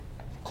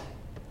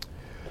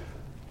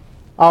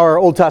Our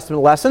Old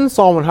Testament lesson,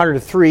 Psalm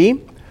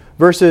 103,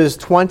 verses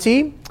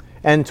 20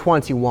 and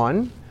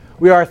 21.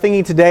 We are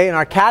thinking today in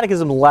our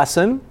catechism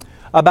lesson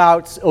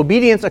about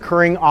obedience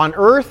occurring on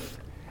earth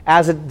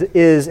as it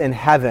is in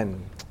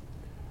heaven.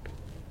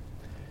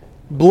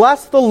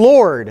 Bless the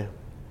Lord,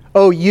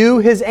 O you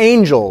his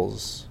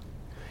angels,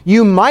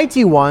 you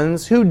mighty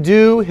ones who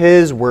do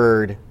his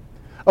word,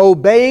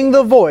 obeying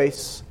the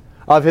voice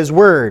of his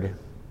word.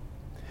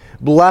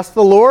 Bless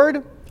the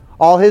Lord,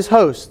 all his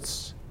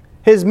hosts,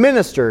 his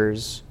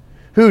ministers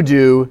who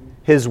do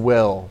his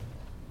will.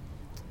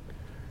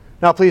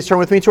 Now please turn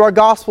with me to our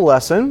gospel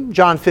lesson,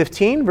 John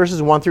 15,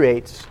 verses 1 through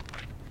 8.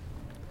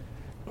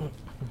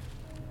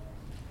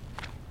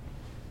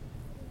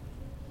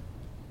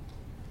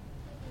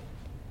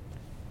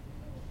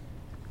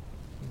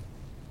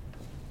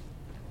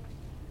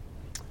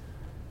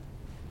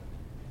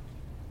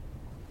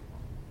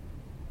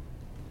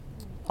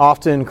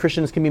 Often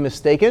Christians can be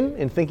mistaken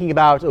in thinking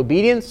about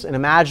obedience and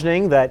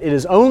imagining that it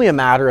is only a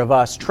matter of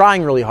us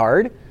trying really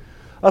hard.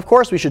 Of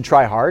course, we should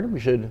try hard. We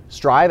should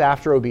strive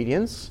after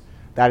obedience.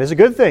 That is a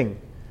good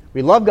thing.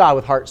 We love God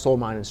with heart, soul,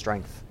 mind, and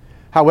strength.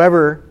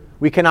 However,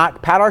 we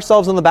cannot pat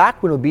ourselves on the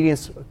back when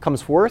obedience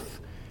comes forth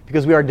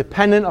because we are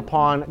dependent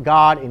upon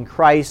God in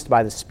Christ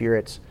by the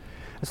Spirit.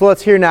 And so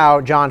let's hear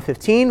now John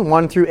 15,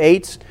 1 through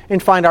 8,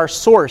 and find our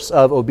source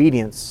of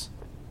obedience.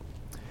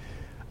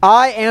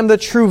 I am the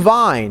true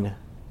vine,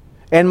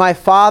 and my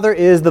Father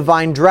is the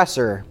vine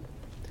dresser.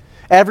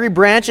 Every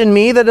branch in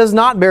me that does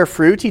not bear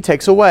fruit, he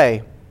takes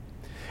away.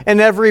 And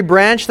every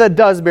branch that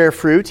does bear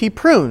fruit, he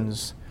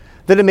prunes,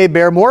 that it may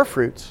bear more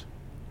fruit.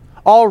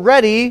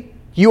 Already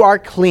you are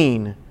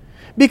clean,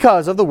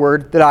 because of the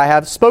word that I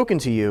have spoken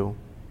to you.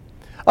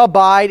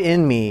 Abide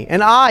in me,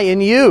 and I in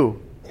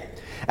you.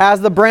 As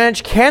the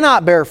branch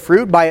cannot bear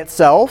fruit by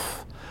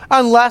itself,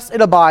 unless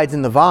it abides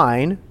in the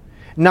vine,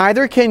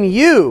 neither can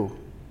you,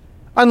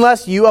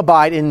 unless you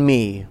abide in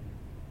me.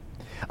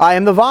 I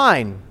am the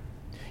vine,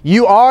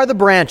 you are the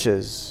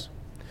branches.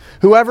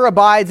 Whoever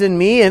abides in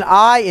me and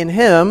I in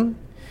him,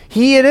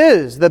 he it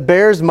is that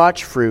bears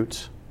much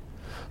fruit.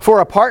 For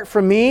apart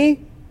from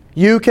me,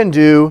 you can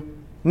do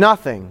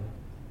nothing.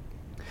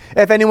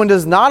 If anyone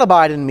does not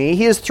abide in me,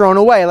 he is thrown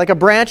away like a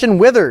branch and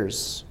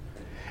withers.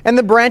 And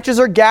the branches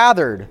are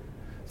gathered,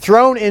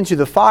 thrown into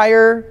the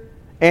fire,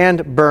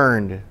 and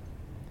burned.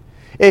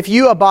 If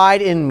you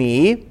abide in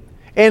me,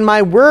 and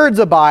my words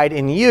abide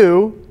in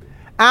you,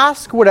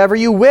 ask whatever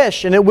you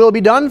wish, and it will be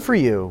done for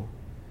you.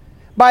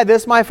 By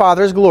this my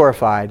Father is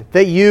glorified,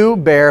 that you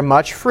bear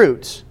much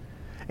fruit,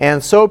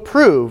 and so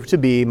prove to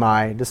be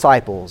my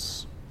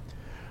disciples.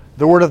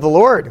 The word of the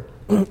Lord.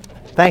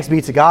 Thanks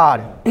be to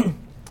God.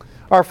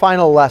 Our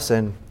final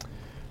lesson,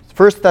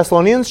 1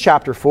 Thessalonians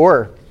chapter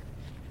 4,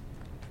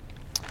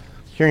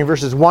 hearing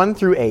verses 1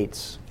 through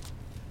 8.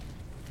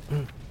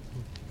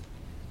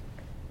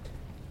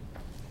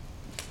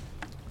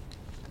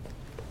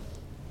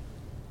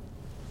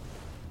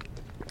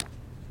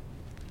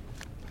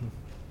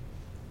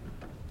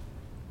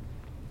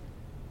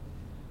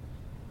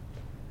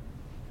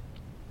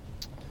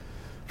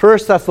 1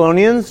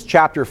 Thessalonians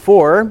chapter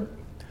 4,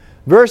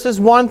 verses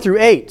 1 through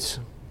 8.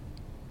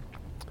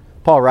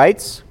 Paul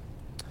writes,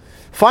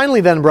 Finally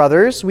then,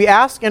 brothers, we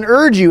ask and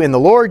urge you in the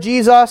Lord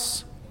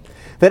Jesus,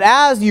 that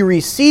as you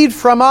received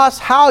from us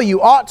how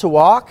you ought to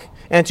walk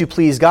and to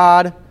please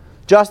God,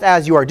 just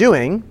as you are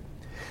doing,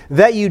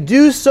 that you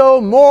do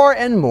so more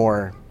and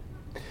more.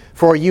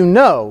 For you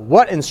know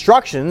what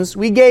instructions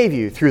we gave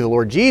you through the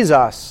Lord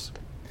Jesus.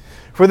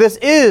 For this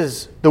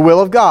is the will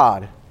of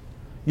God,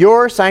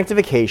 your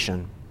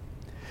sanctification,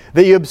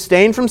 that you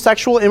abstain from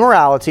sexual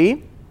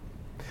immorality,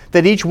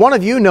 that each one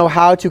of you know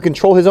how to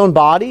control his own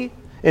body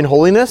in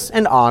holiness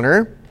and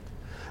honor,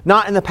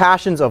 not in the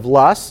passions of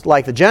lust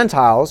like the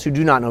Gentiles who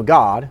do not know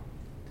God,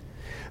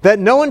 that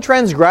no one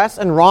transgress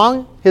and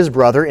wrong his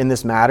brother in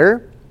this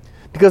matter,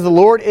 because the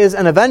Lord is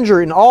an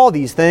avenger in all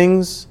these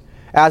things,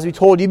 as we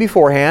told you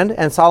beforehand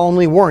and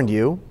solemnly warned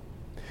you.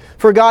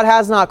 For God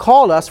has not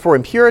called us for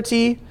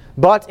impurity,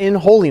 but in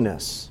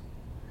holiness.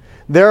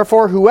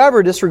 Therefore,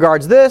 whoever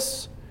disregards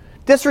this,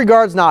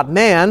 disregards not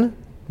man,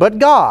 but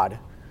God,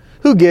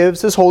 who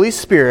gives his Holy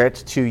Spirit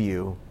to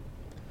you.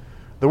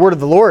 The word of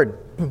the Lord.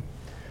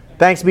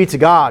 Thanks be to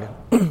God.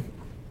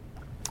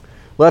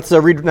 Let's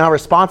read now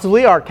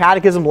responsively our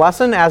catechism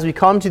lesson as we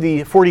come to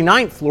the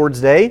 49th Lord's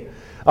Day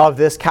of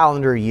this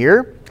calendar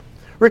year.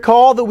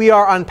 Recall that we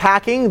are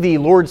unpacking the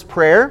Lord's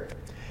Prayer,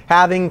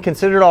 having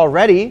considered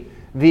already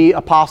the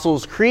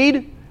Apostles'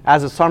 Creed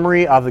as a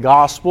summary of the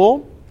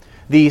Gospel,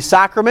 the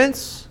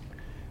sacraments,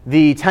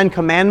 the Ten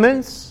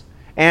Commandments,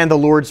 and the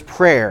Lord's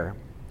Prayer.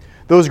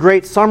 Those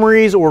great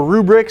summaries or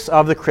rubrics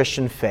of the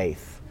Christian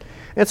faith.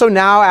 And so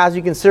now, as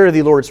you consider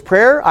the Lord's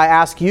Prayer, I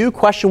ask you,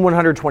 question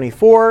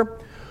 124,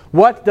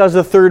 what does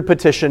the third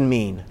petition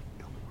mean?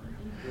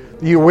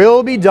 Your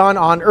will be done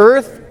on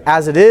earth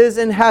as it is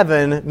in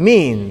heaven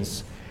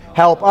means,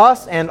 help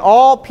us and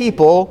all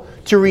people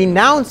to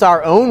renounce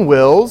our own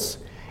wills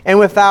and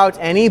without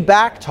any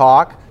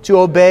backtalk to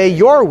obey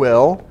your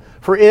will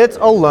for it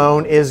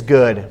alone is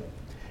good.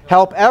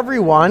 Help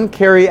everyone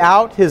carry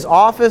out his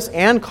office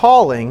and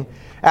calling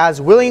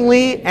as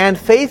willingly and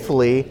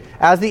faithfully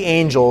as the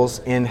angels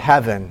in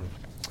heaven.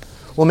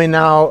 Well, may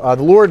now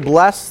the Lord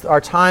bless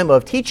our time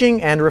of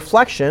teaching and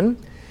reflection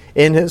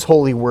in his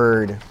holy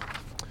word.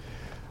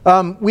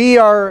 We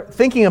are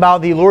thinking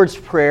about the Lord's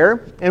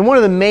Prayer, and one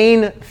of the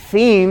main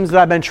themes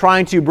that I've been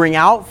trying to bring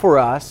out for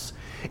us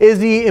is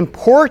the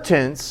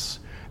importance,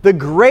 the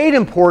great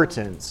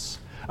importance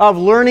of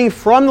learning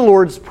from the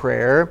Lord's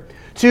Prayer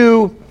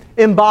to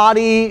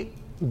embody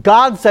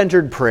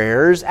God-centered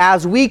prayers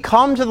as we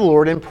come to the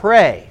Lord and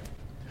pray.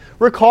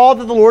 Recall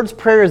that the Lord's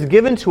Prayer is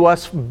given to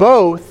us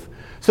both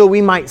so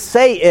we might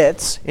say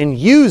it and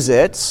use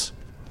it,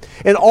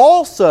 and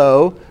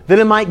also that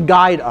it might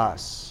guide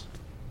us.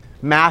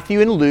 Matthew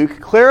and Luke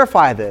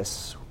clarify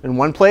this. In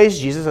one place,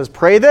 Jesus says,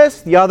 pray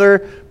this. The other,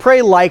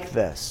 pray like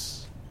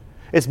this.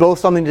 It's both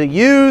something to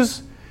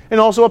use and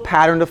also a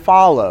pattern to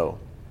follow.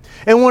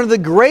 And one of the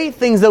great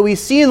things that we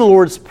see in the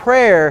Lord's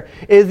Prayer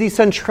is the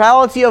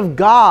centrality of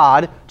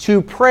God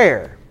to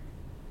prayer.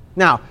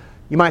 Now,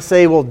 you might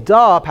say, well,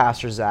 duh,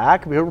 Pastor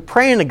Zach. We're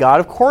praying to God.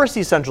 Of course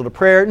he's central to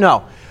prayer.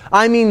 No,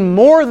 I mean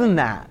more than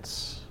that.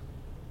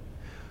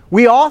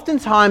 We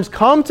oftentimes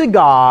come to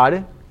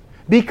God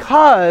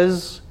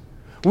because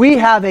we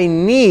have a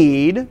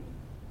need,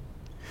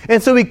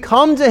 and so we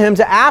come to him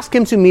to ask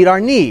him to meet our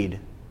need.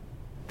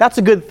 That's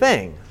a good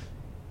thing.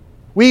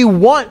 We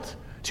want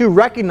to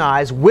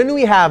recognize when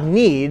we have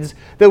needs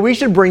that we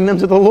should bring them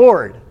to the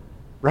Lord,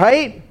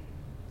 right?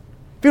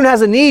 If anyone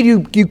has a need,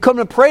 you come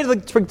to pray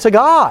to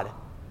God.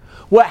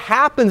 What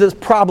happens is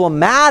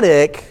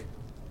problematic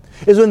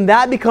is when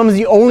that becomes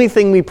the only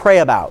thing we pray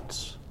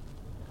about,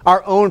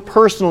 our own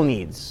personal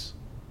needs.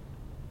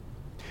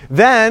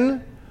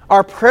 Then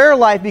our prayer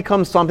life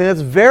becomes something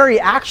that's very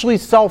actually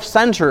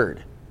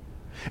self-centered.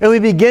 And we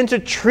begin to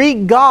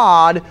treat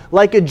God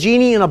like a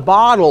genie in a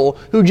bottle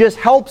who just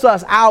helps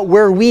us out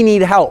where we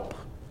need help.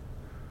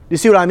 You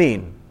see what I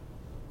mean?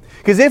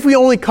 Because if we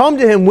only come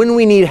to him when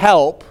we need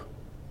help,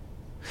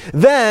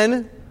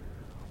 then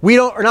we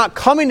are not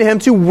coming to him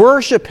to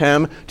worship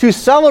him, to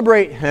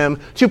celebrate him,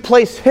 to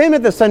place him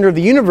at the center of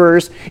the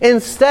universe.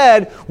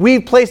 Instead,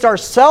 we've placed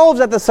ourselves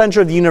at the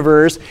center of the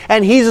universe,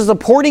 and he's a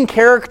supporting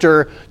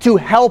character to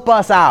help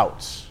us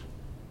out,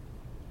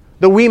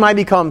 that we might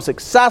become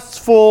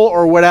successful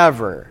or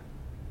whatever.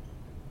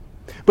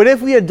 But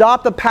if we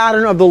adopt the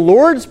pattern of the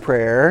Lord's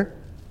Prayer,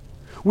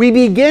 we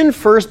begin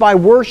first by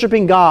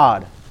worshiping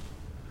God.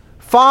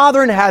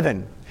 Father in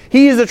heaven,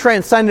 he is the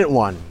transcendent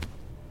one.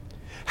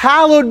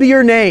 Hallowed be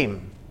your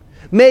name.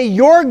 May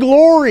your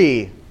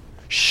glory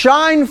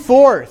shine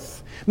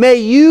forth. May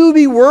you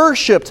be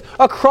worshipped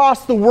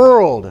across the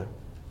world.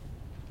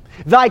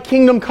 Thy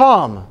kingdom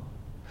come.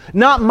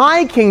 Not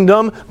my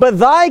kingdom, but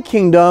thy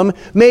kingdom.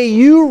 May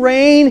you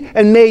reign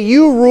and may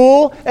you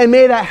rule, and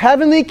may that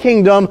heavenly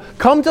kingdom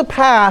come to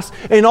pass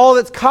in all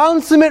its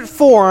consummate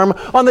form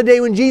on the day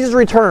when Jesus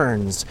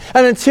returns.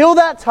 And until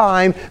that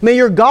time, may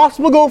your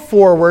gospel go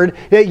forward,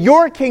 that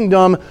your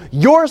kingdom,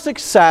 your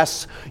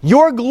success,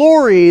 your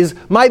glories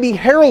might be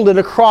heralded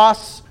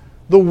across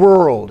the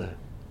world.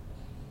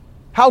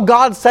 How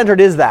God-centered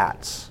is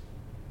that?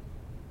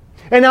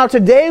 And now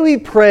today we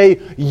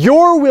pray,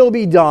 your will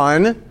be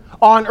done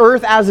on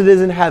earth as it is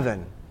in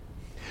heaven.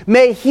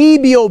 May he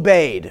be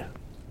obeyed.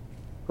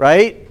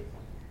 Right?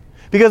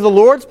 Because the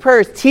Lord's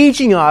Prayer is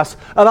teaching us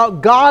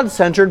about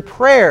God-centered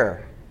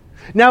prayer.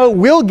 Now it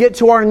will get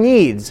to our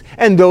needs,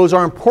 and those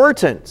are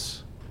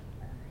important.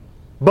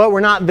 But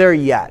we're not there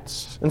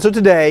yet. And so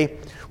today,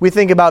 we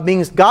think about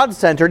being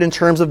God-centered in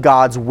terms of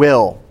God's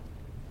will.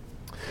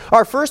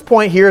 Our first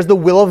point here is the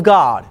will of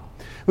God.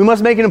 We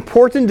must make an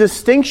important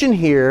distinction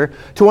here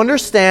to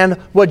understand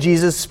what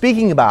Jesus is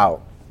speaking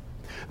about.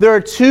 There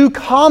are two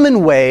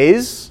common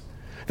ways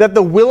that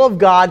the will of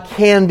God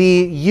can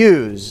be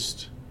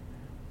used.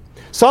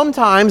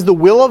 Sometimes the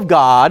will of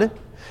God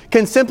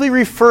can simply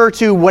refer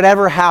to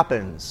whatever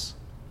happens.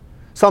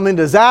 Something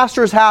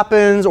disastrous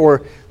happens,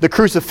 or the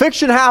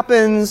crucifixion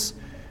happens.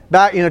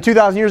 Back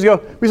 2,000 years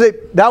ago, we say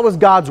that was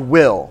God's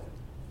will.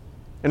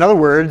 In other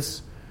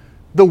words,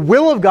 the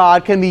will of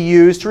God can be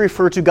used to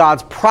refer to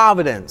God's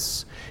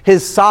providence,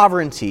 his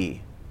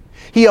sovereignty.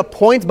 He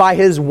appoints by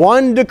his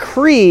one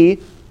decree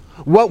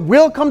what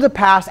will come to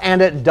pass,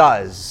 and it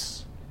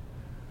does.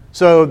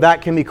 So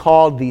that can be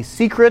called the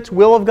secret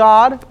will of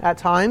God at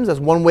times. That's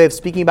one way of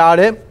speaking about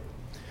it.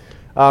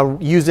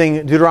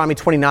 Using Deuteronomy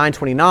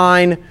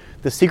 29:29,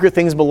 the secret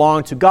things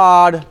belong to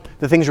God,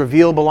 the things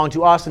revealed belong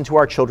to us and to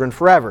our children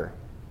forever.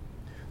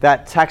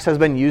 That text has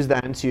been used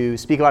then to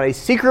speak about a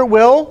secret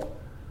will,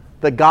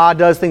 that God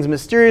does things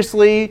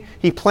mysteriously.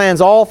 He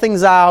plans all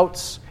things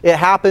out. It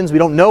happens. We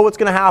don't know what's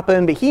going to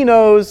happen, but he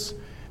knows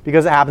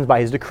because it happens by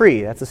his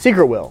decree. That's a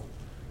secret will.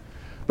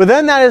 But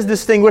then that is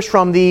distinguished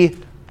from the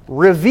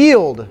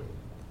revealed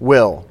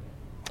will.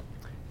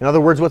 In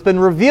other words, what's been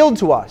revealed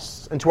to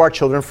us and to our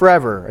children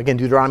forever. Again,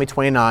 Deuteronomy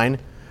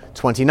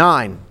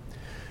 29:29.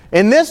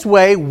 In this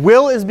way,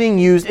 will is being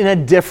used in a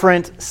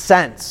different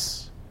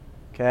sense.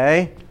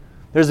 Okay?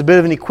 There's a bit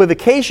of an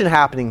equivocation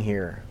happening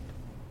here.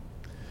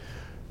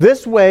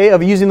 This way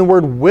of using the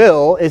word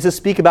will is to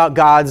speak about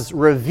God's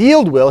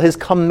revealed will, His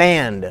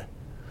command.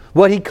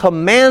 What He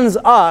commands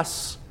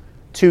us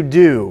to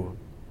do.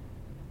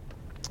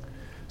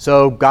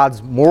 So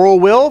God's moral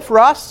will for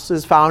us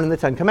is found in the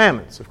Ten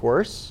Commandments, of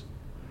course.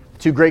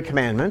 Two great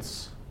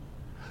commandments.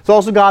 It's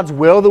also God's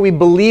will that we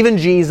believe in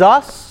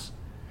Jesus,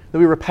 that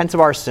we repent of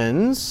our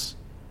sins.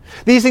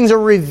 These things are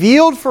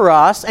revealed for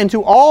us and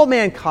to all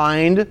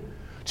mankind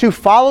to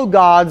follow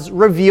God's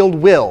revealed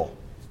will.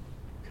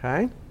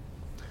 Okay?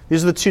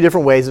 These are the two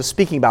different ways of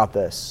speaking about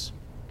this.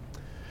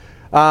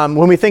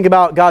 When we think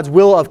about God's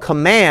will of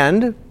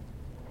command,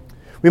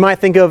 we might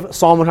think of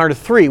Psalm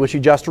 103, which we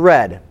just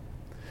read.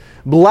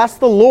 Bless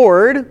the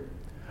Lord,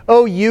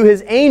 O you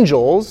His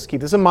angels.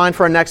 Keep this in mind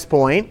for our next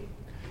point.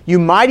 You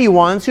mighty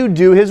ones who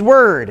do His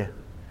word,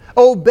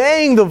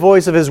 obeying the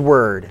voice of His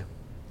word.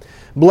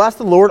 Bless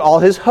the Lord, all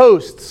His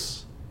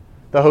hosts.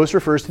 The host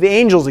refers to the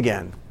angels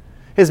again.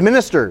 His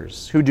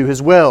ministers who do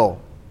His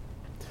will.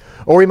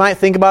 Or we might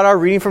think about our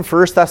reading from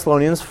 1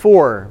 Thessalonians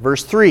 4,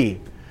 verse 3.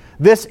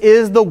 This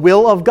is the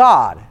will of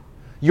God,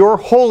 your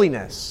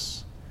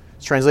holiness.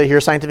 It's translated here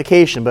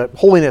sanctification, but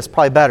holiness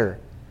probably better.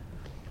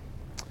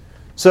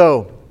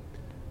 So,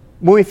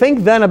 when we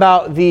think then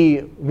about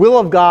the will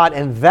of God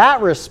in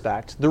that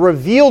respect, the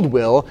revealed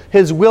will,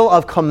 His will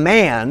of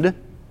command,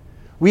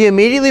 we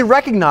immediately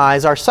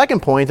recognize our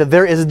second point that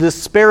there is a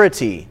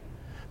disparity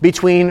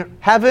between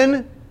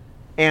heaven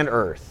and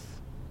earth.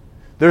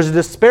 There's a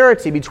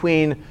disparity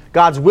between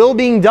God's will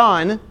being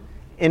done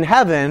in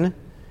heaven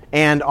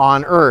and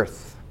on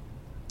earth.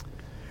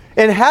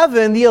 In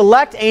heaven, the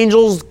elect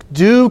angels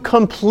do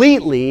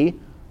completely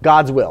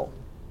God's will.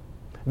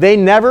 They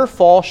never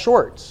fall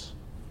short.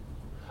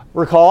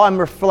 Recall, I'm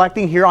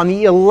reflecting here on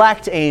the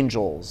elect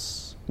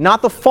angels.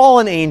 Not the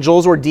fallen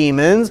angels or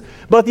demons,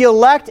 but the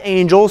elect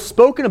angels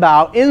spoken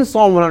about in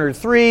Psalm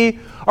 103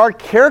 are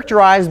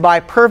characterized by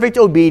perfect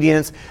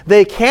obedience.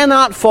 They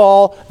cannot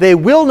fall. They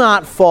will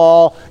not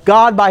fall.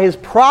 God, by His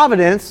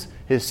providence,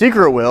 His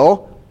secret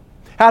will,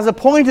 has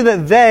appointed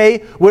that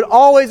they would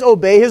always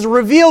obey His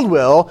revealed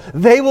will.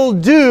 They will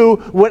do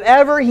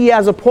whatever He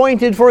has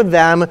appointed for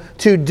them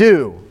to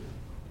do.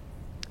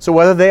 So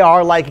whether they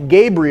are like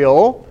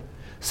Gabriel,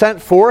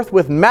 sent forth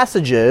with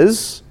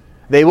messages,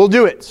 they will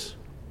do it.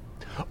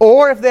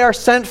 Or if they are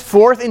sent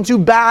forth into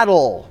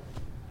battle,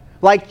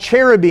 like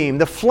cherubim,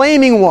 the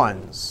flaming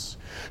ones,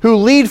 who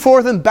lead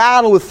forth in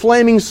battle with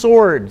flaming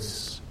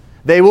swords,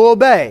 they will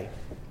obey.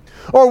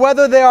 Or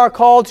whether they are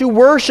called to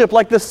worship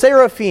like the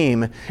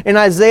seraphim in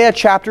Isaiah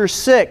chapter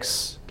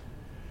 6.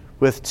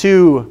 With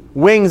two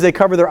wings they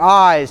cover their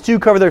eyes, two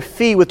cover their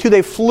feet, with two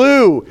they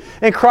flew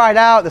and cried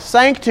out, the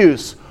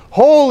Sanctus,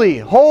 holy,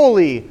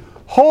 holy,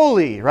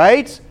 holy,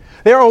 right?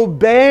 They are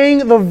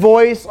obeying the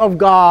voice of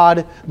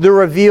God, the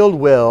revealed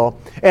will.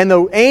 And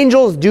the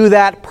angels do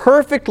that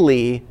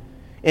perfectly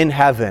in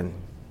heaven.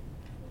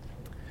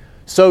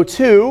 So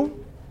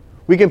too,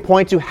 we can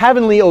point to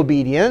heavenly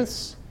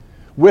obedience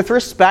with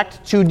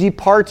respect to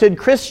departed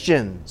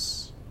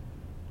Christians.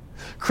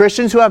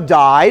 Christians who have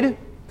died,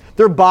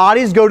 their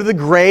bodies go to the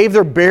grave,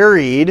 they're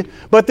buried,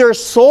 but their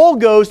soul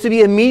goes to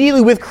be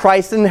immediately with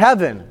Christ in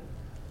heaven.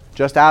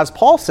 Just as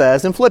Paul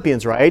says in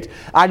Philippians, right?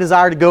 I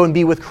desire to go and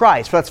be with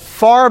Christ. For that's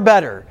far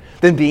better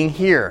than being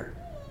here.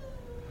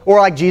 Or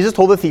like Jesus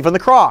told the thief on the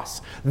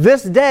cross,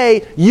 this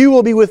day you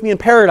will be with me in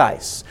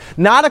paradise.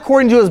 Not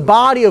according to His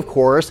body, of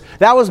course.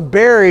 That was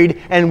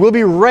buried and will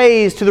be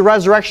raised to the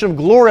resurrection of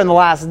glory on the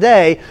last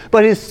day.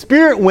 But His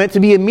spirit went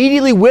to be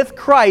immediately with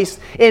Christ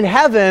in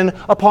heaven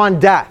upon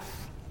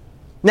death.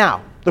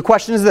 Now, the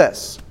question is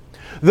this.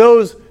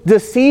 Those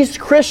deceased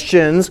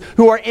Christians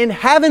who are in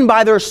heaven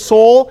by their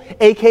soul,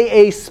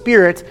 aka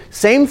spirit,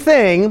 same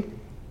thing,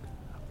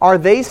 are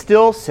they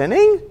still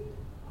sinning?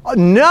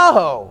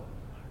 No,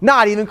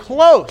 not even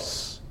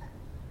close.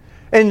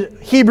 In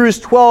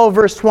Hebrews 12,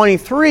 verse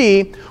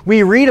 23,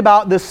 we read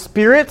about the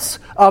spirits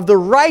of the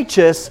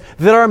righteous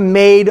that are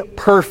made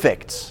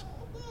perfect.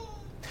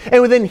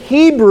 And within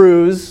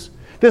Hebrews,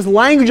 this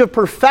language of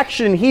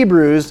perfection in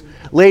Hebrews,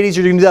 ladies,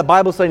 you're going to do that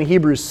Bible study in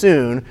Hebrews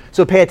soon,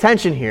 so pay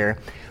attention here.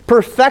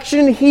 Perfection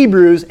in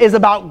Hebrews is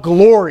about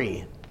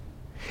glory.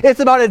 It's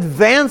about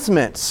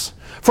advancements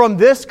from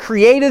this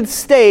created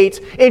state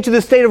into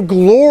the state of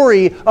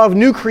glory of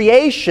new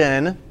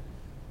creation.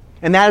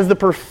 And that is the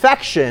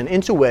perfection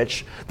into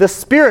which the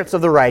spirits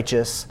of the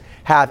righteous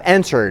have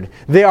entered.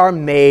 They are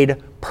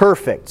made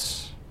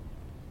perfect.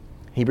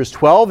 Hebrews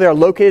 12, they are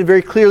located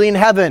very clearly in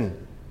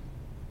heaven.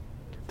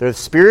 They're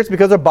spirits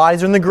because their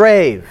bodies are in the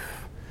grave.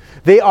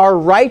 They are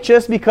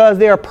righteous because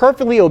they are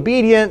perfectly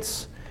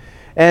obedient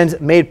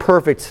and made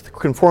perfect,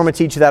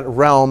 conformity to that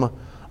realm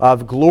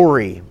of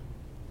glory.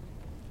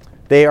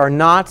 They are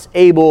not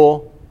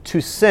able to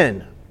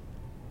sin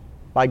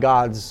by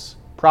God's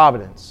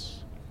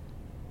providence.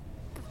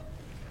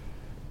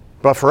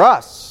 But for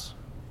us,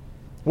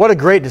 what a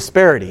great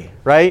disparity,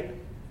 right?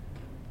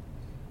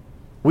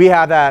 We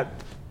have that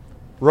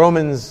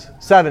Romans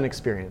 7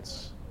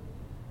 experience.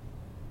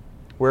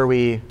 where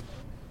we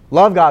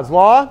love God's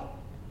law,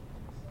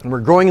 and we're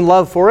growing in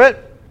love for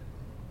it,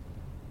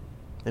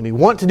 and we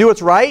want to do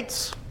what's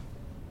right,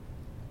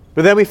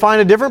 but then we find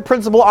a different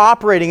principle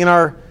operating in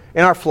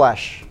our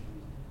flesh.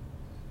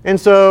 And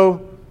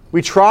so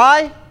we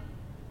try,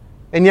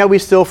 and yet we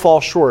still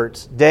fall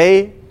short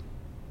day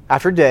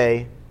after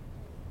day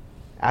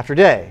after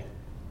day.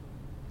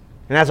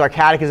 And as our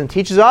catechism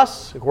teaches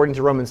us, according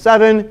to Romans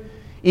 7,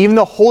 even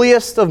the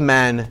holiest of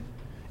men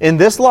in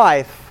this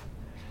life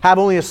have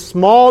only a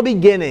small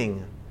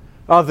beginning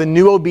of the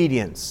new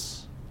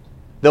obedience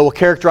that will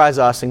characterize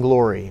us in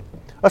glory.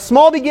 A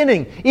small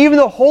beginning. Even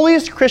the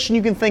holiest Christian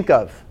you can think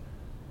of.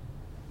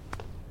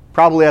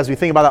 Probably as we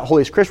think about that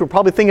holiest Christian, we'll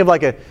probably think of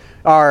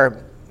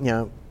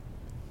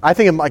I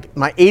think of like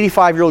my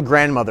 85-year-old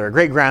grandmother,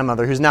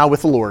 great-grandmother, who's now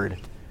with the Lord.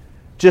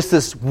 Just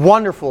this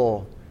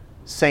wonderful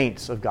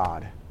saints of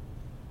God.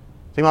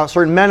 Think about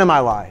certain men in my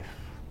life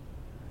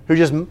who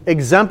just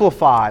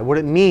exemplify what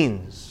it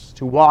means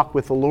to walk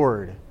with the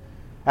Lord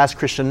as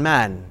Christian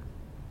men.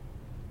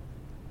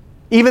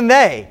 Even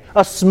they,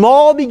 a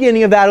small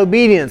beginning of that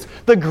obedience.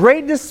 The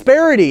great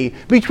disparity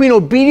between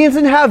obedience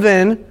in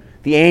heaven,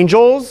 the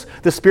angels,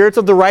 the spirits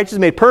of the righteous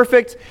made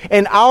perfect,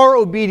 and our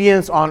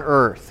obedience on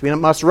earth. We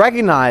must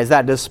recognize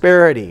that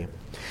disparity.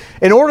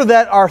 In order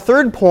that our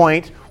third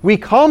point, we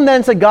come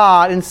then to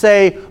God and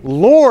say,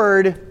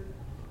 Lord,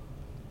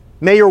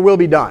 may your will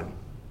be done.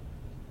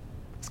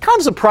 It's kind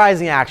of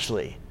surprising,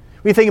 actually,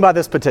 when you think about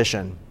this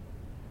petition.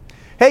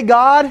 Hey,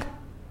 God,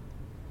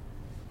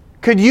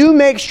 could you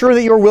make sure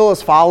that your will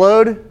is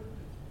followed? Isn't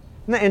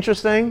that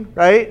interesting,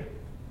 right?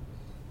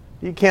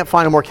 You can't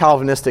find a more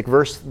Calvinistic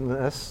verse than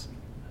this.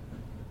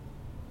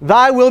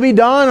 Thy will be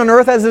done on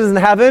earth as it is in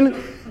heaven.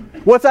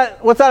 What's that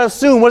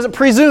assume? What does it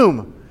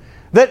presume?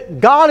 That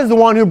God is the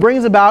one who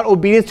brings about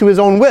obedience to his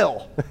own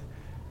will.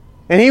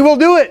 And he will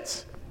do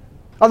it.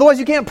 Otherwise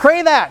you can't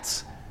pray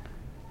that.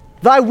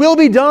 Thy will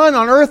be done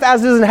on earth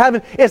as it is in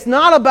heaven. It's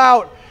not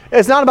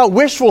about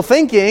wishful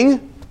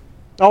thinking.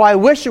 Oh, I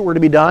wish it were to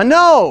be done.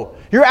 No.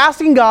 You're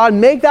asking God,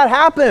 make that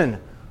happen.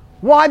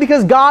 Why?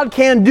 Because God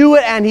can do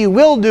it and he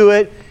will do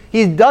it.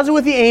 He does it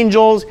with the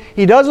angels.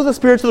 He does it with the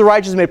spirits of the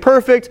righteous made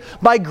perfect.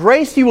 By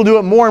grace, he will do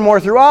it more and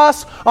more through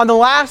us. On the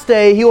last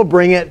day, he will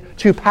bring it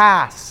to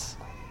pass.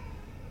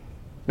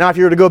 Now, if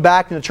you were to go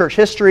back into church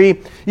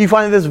history, you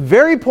find that this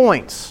very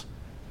point,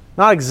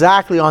 not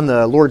exactly on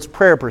the Lord's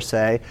Prayer per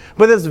se,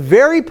 but this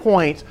very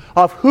point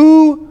of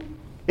who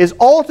is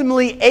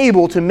ultimately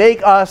able to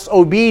make us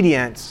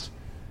obedient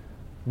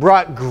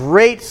brought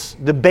great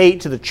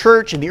debate to the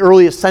church in the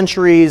earliest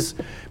centuries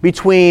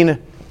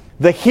between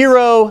the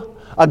hero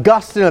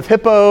Augustine of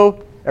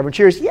Hippo, everyone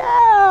cheers,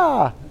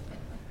 yeah!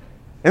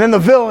 And then the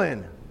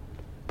villain,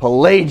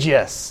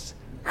 Pelagius.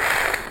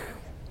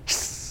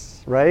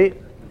 Right?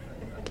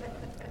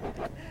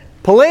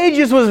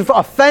 Pelagius was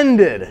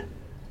offended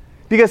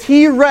because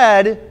he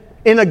read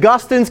in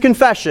Augustine's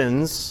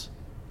Confessions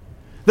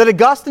that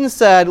Augustine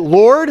said,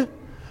 Lord,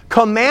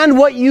 command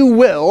what you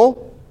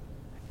will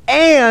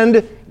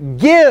and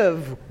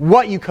give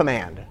what you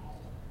command.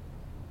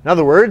 In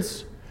other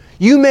words,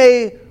 you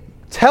may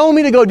tell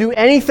me to go do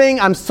anything,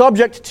 I'm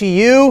subject to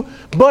you,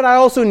 but I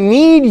also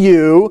need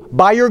you,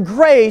 by your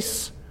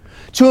grace,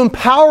 to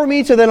empower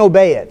me to then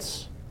obey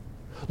it.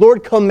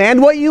 Lord,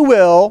 command what you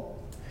will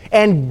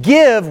and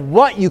give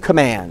what you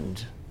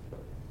command.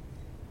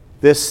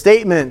 This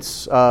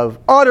statement of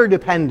utter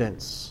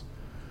dependence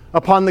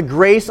upon the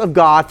grace of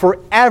God for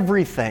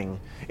everything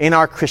in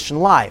our Christian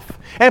life.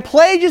 And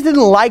Pelagius didn't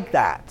like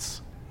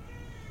that.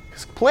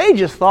 Because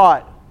Pelagius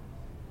thought,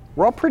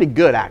 we're all pretty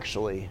good,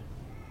 actually.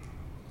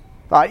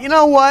 Thought, you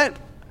know what?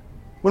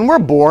 When we're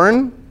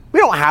born, we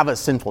don't have a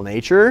sinful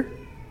nature.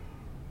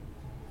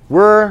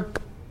 We're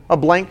a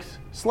blank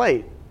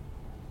slate.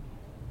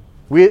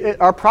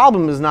 Our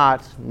problem is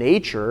not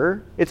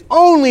nature. It's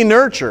only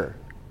nurture.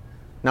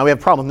 Now, we have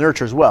a problem with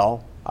nurture as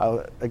well.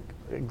 I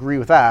agree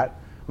with that.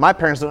 My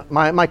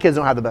kids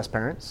don't have the best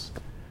parents.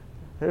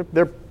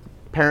 Their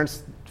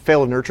parents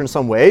fail to nurture in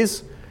some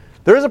ways.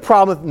 There is a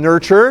problem with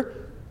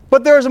nurture,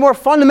 but there is a more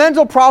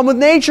fundamental problem with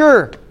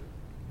nature.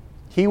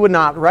 He would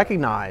not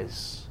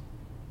recognize.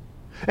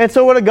 And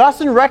so what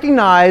Augustine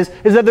recognized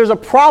is that there's a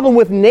problem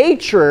with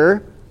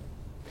nature,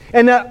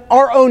 and that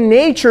our own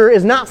nature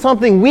is not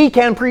something we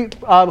can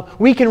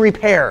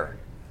repair.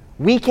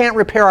 We can't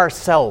repair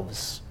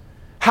ourselves.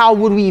 How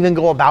would we even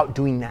go about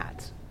doing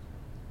that?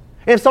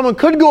 If someone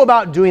could go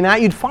about doing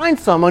that, you'd find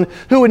someone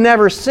who would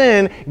never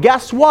sin.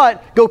 Guess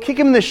what? Go kick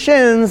him in the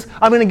shins.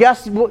 I'm going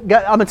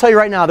to tell you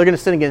right now, they're going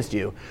to sin against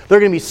you. They're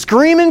going to be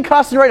screaming,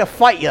 cussing, ready to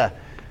fight you.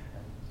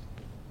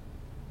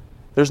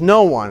 There's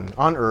no one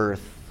on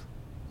earth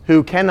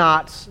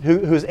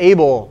who's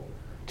able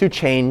to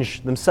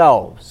change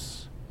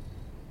themselves.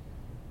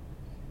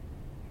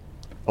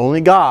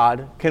 Only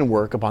God can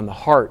work upon the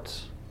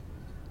heart.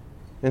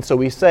 And so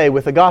we say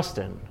with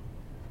Augustine,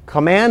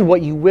 command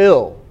what you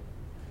will.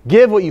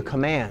 Give what you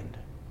command.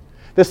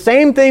 The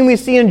same thing we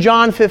see in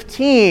John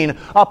 15.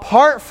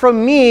 Apart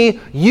from me,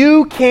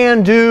 you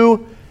can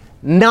do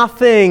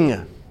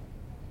nothing.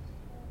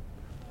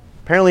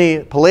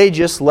 Apparently,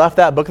 Pelagius left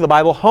that book of the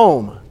Bible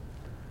home.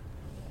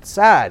 It's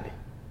sad.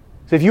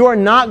 So if you are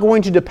not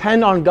going to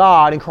depend on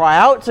God and cry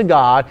out to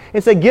God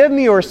and say, give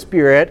me your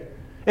Spirit,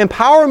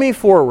 empower me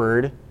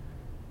forward,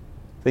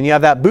 then you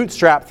have that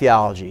bootstrap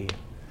theology.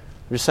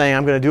 You're saying,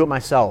 I'm going to do it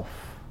myself.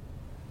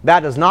 That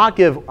does not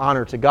give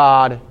honor to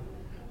God,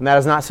 and that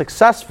is not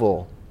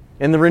successful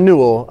in the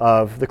renewal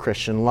of the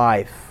Christian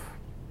life.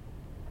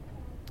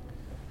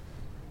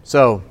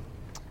 So,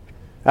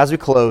 as we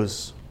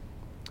close,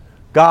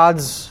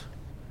 God's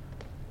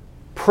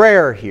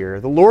prayer here,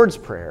 the Lord's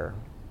Prayer,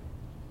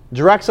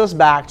 directs us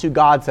back to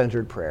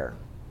God-centered prayer.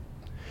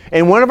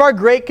 And one of our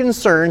great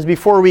concerns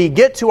before we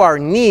get to our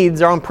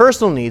needs, our own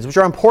personal needs, which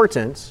are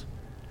important,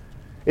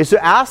 is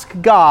to ask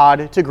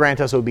God to grant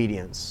us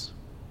obedience.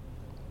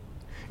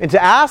 And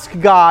to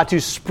ask God to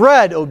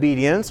spread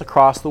obedience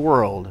across the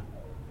world.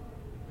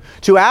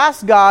 To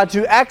ask God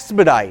to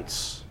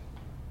expedite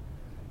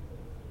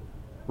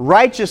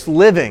righteous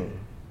living.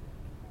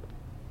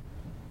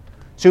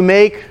 To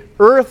make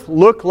earth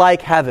look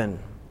like heaven.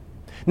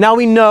 Now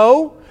we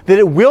know that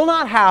it will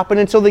not happen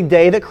until the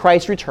day that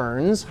Christ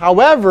returns.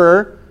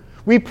 However,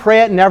 we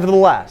pray it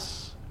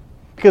nevertheless,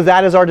 because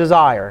that is our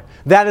desire.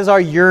 That is our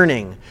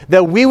yearning.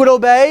 That we would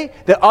obey,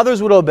 that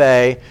others would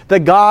obey,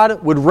 that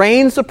God would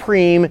reign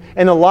supreme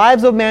in the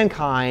lives of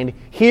mankind,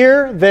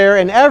 here, there,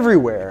 and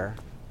everywhere.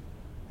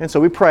 And so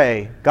we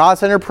pray,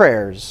 God-centered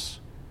prayers,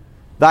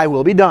 Thy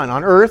will be done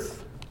on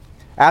earth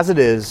as it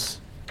is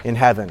in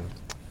heaven.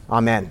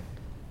 Amen.